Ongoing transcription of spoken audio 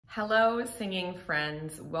Hello, singing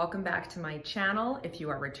friends. Welcome back to my channel if you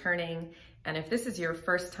are returning. And if this is your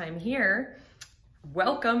first time here,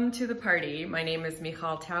 welcome to the party. My name is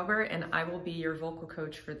Michal Towber and I will be your vocal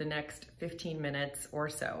coach for the next 15 minutes or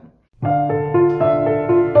so.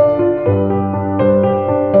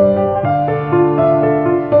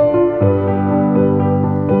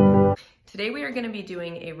 Today we are going to be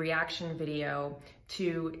doing a reaction video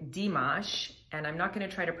to Dimash, and I'm not going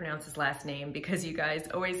to try to pronounce his last name because you guys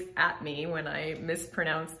always at me when I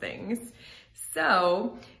mispronounce things.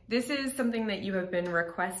 So this is something that you have been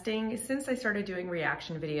requesting since I started doing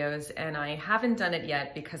reaction videos, and I haven't done it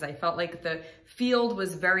yet because I felt like the field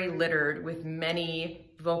was very littered with many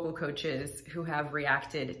vocal coaches who have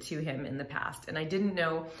reacted to him in the past, and I didn't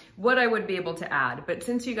know what I would be able to add. But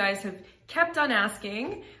since you guys have kept on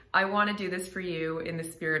asking, I want to do this for you in the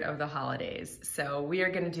spirit of the holidays. So we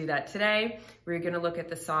are going to do that today. We're going to look at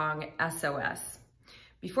the song S.O.S.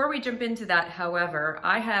 Before we jump into that, however,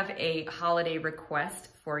 I have a holiday request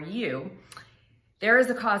for you. There is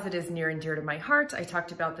a cause that is near and dear to my heart. I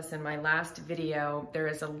talked about this in my last video. There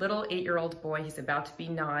is a little 8-year-old boy, he's about to be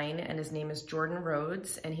 9, and his name is Jordan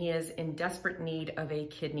Rhodes, and he is in desperate need of a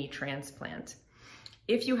kidney transplant.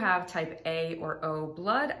 If you have type A or O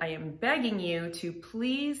blood, I am begging you to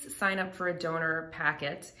please sign up for a donor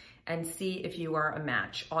packet and see if you are a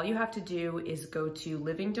match. All you have to do is go to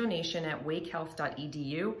Living Donation at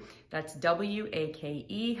wakehealth.edu. That's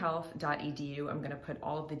W-A-K-E health.edu. I'm gonna put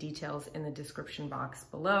all of the details in the description box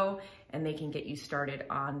below, and they can get you started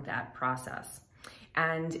on that process.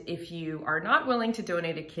 And if you are not willing to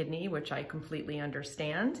donate a kidney, which I completely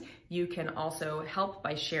understand, you can also help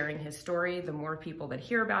by sharing his story. The more people that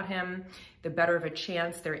hear about him, the better of a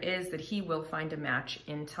chance there is that he will find a match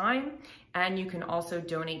in time. And you can also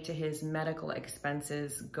donate to his medical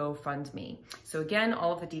expenses GoFundMe. So again,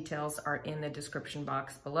 all of the details are in the description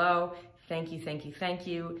box below. Thank you, thank you, thank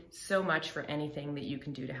you so much for anything that you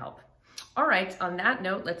can do to help. All right, on that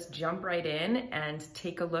note, let's jump right in and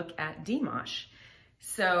take a look at Dimash.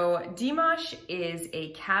 So Dimash is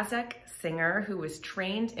a Kazakh singer who was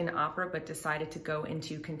trained in opera but decided to go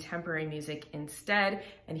into contemporary music instead,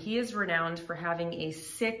 and he is renowned for having a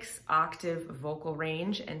 6-octave vocal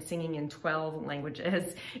range and singing in 12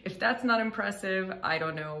 languages. If that's not impressive, I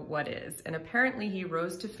don't know what is. And apparently he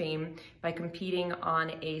rose to fame by competing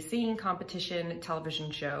on a singing competition television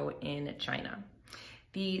show in China.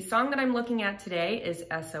 The song that I'm looking at today is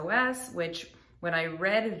S.O.S, which when I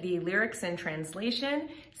read the lyrics and translation,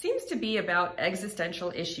 seems to be about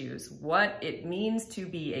existential issues. What it means to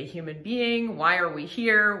be a human being, why are we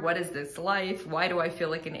here, what is this life, why do I feel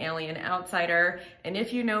like an alien outsider? And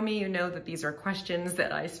if you know me, you know that these are questions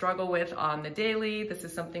that I struggle with on the daily. This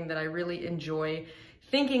is something that I really enjoy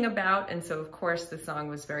thinking about, and so of course the song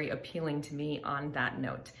was very appealing to me on that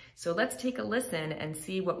note. So let's take a listen and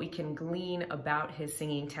see what we can glean about his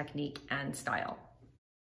singing technique and style.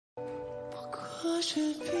 Pourquoi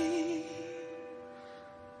je vis,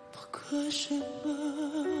 pourquoi je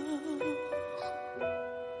meurs,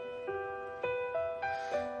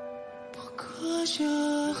 pourquoi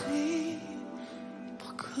je ris,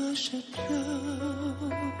 pourquoi je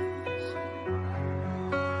pleure.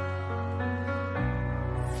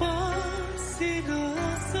 Voici le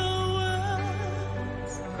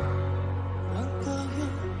S.O.S, encore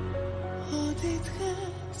en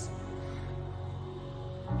détresse.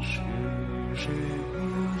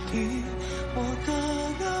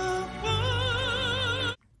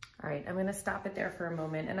 All right, I'm gonna stop it there for a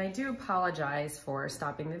moment, and I do apologize for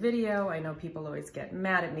stopping the video. I know people always get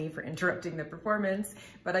mad at me for interrupting the performance,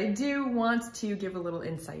 but I do want to give a little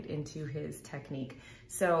insight into his technique.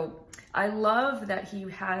 So I love that he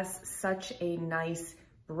has such a nice,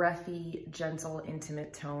 breathy, gentle,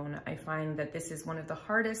 intimate tone. I find that this is one of the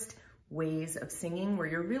hardest ways of singing where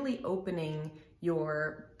you're really opening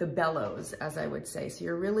the bellows, as I would say. So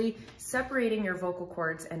you're really separating your vocal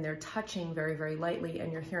cords and they're touching very, very lightly,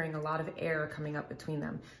 and you're hearing a lot of air coming up between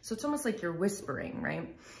them. So it's almost like you're whispering,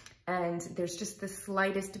 right? And there's just the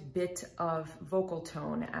slightest bit of vocal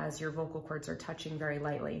tone as your vocal cords are touching very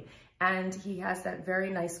lightly. And he has that very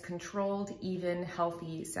nice, controlled, even,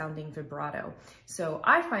 healthy sounding vibrato. So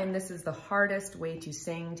I find this is the hardest way to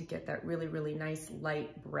sing, to get that really, really nice,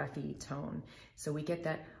 light, breathy tone. So we get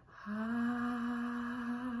that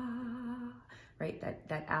right,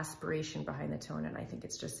 that aspiration behind the tone, and I think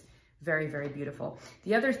it's just very, very beautiful.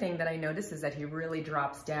 The other thing that I notice is that he really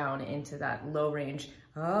drops down into that low range,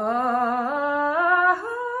 right?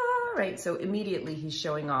 So immediately he's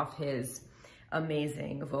showing off his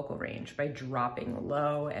amazing vocal range by dropping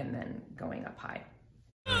low and then going up high.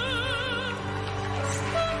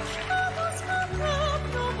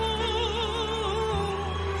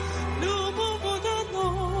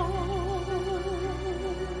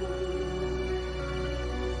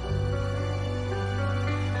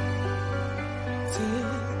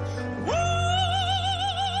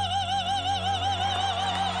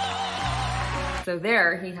 So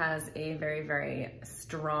there he has a very, very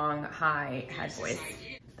strong, high head voice.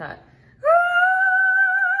 That,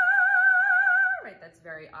 right, that's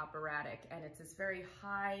very operatic, and it's this very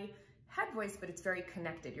high head voice, but it's very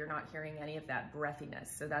connected. You're not hearing any of that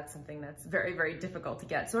breathiness. So that's something that's very, very difficult to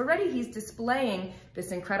get. So already he's displaying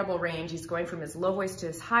this incredible range. He's going from his low voice to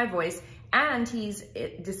his high voice, and he's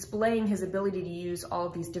displaying his ability to use all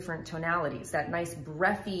of these different tonalities, that nice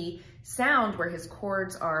breathy sound where his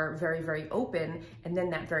chords are very, very open, and then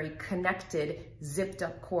that very connected, zipped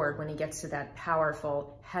up chord when he gets to that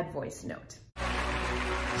powerful head voice note.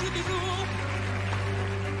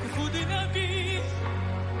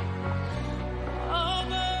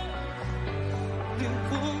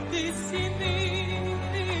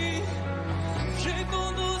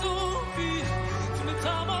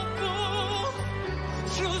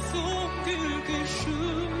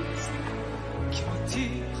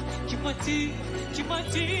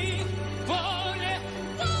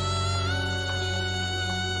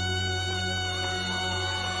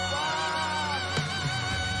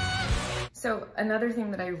 So another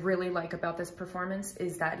thing that I really like about this performance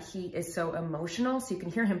is that he is so emotional. So you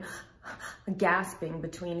can hear him gasping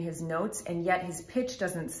between his notes, and yet his pitch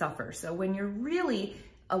doesn't suffer. So when you're really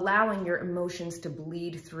allowing your emotions to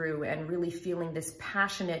bleed through and really feeling this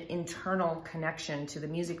passionate internal connection to the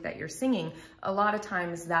music that you're singing, a lot of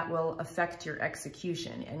times that will affect your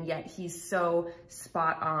execution. And yet he's so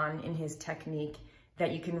spot on in his technique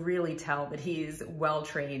that you can really tell that he's well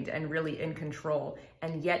trained and really in control,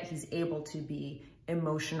 and yet he's able to be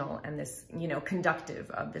emotional and this, you know, conductive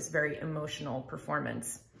of this very emotional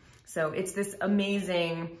performance. So it's this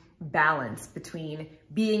amazing balance between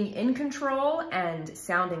being in control and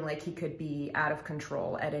sounding like he could be out of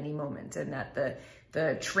control at any moment, and that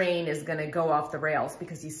the train is going to go off the rails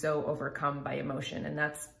because he's so overcome by emotion. And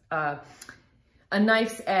that's a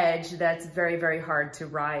knife's edge that's very, very hard to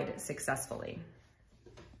ride successfully.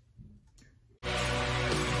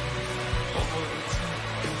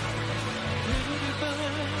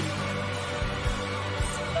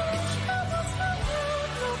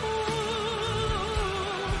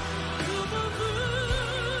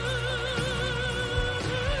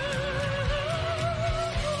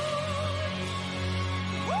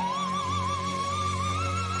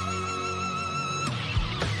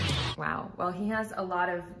 Wow. Well, he has a lot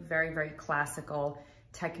of very, very classical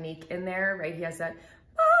technique in there, right? He has that,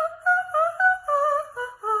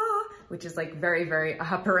 which is like very, very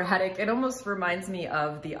operatic. It almost reminds me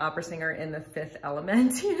of the opera singer in The Fifth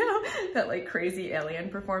Element, you know, that like crazy alien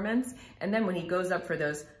performance. And then when he goes up for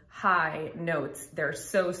those high notes, they're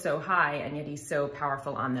so, so high, and yet he's so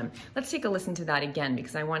powerful on them. Let's take a listen to that again,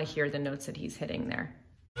 because I want to hear the notes that he's hitting there.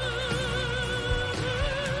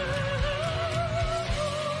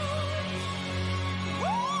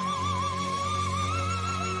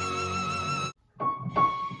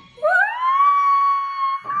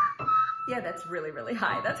 Yeah, that's really, really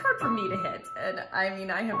high. That's hard for me to hit. And I mean,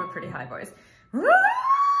 I have a pretty high voice.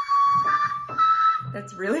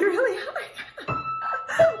 That's really, really high.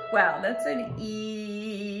 Wow, that's an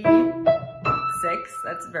E6.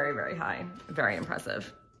 That's very, very high. Very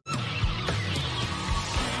impressive.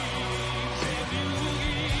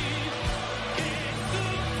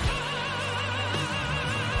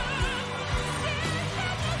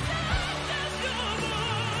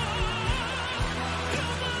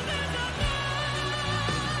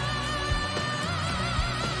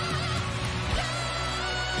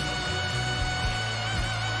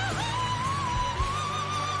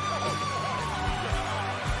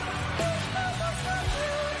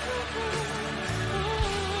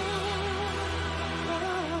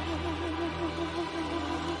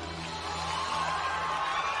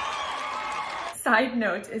 Side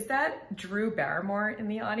note, is that Drew Barrymore in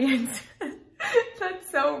the audience? That's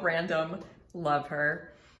so random. Love her.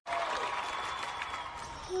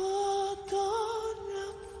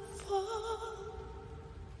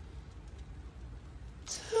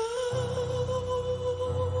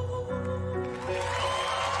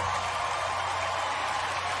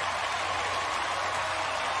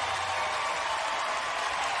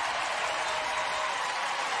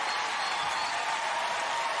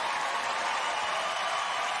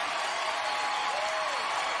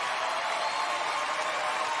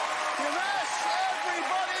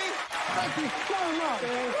 Thank you so much.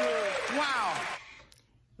 Thank you. Wow.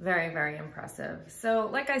 Very, very impressive. So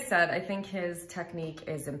like I said, I think his technique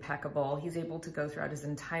is impeccable. He's able to go throughout his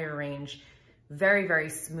entire range very, very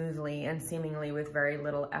smoothly and seemingly with very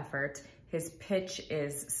little effort. His pitch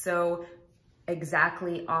is so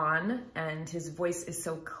exactly on, and his voice is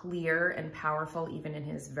so clear and powerful, even in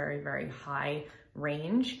his very, very high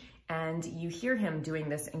range. And you hear him doing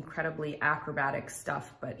this incredibly acrobatic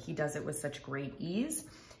stuff, but he does it with such great ease.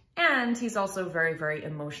 And he's also very, very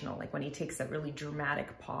emotional, like when he takes that really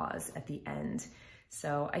dramatic pause at the end.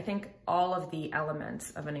 So I think all of the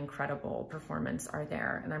elements of an incredible performance are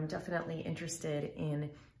there, and I'm definitely interested in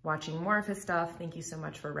watching more of his stuff. Thank you so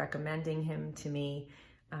much for recommending him to me.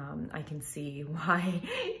 I can see why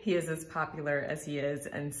he is as popular as he is,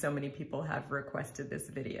 and so many people have requested this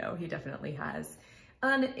video. He definitely has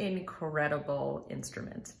an incredible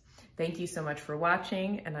instrument. Thank you so much for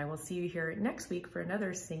watching, and I will see you here next week for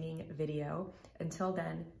another singing video. Until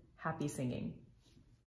then, happy singing.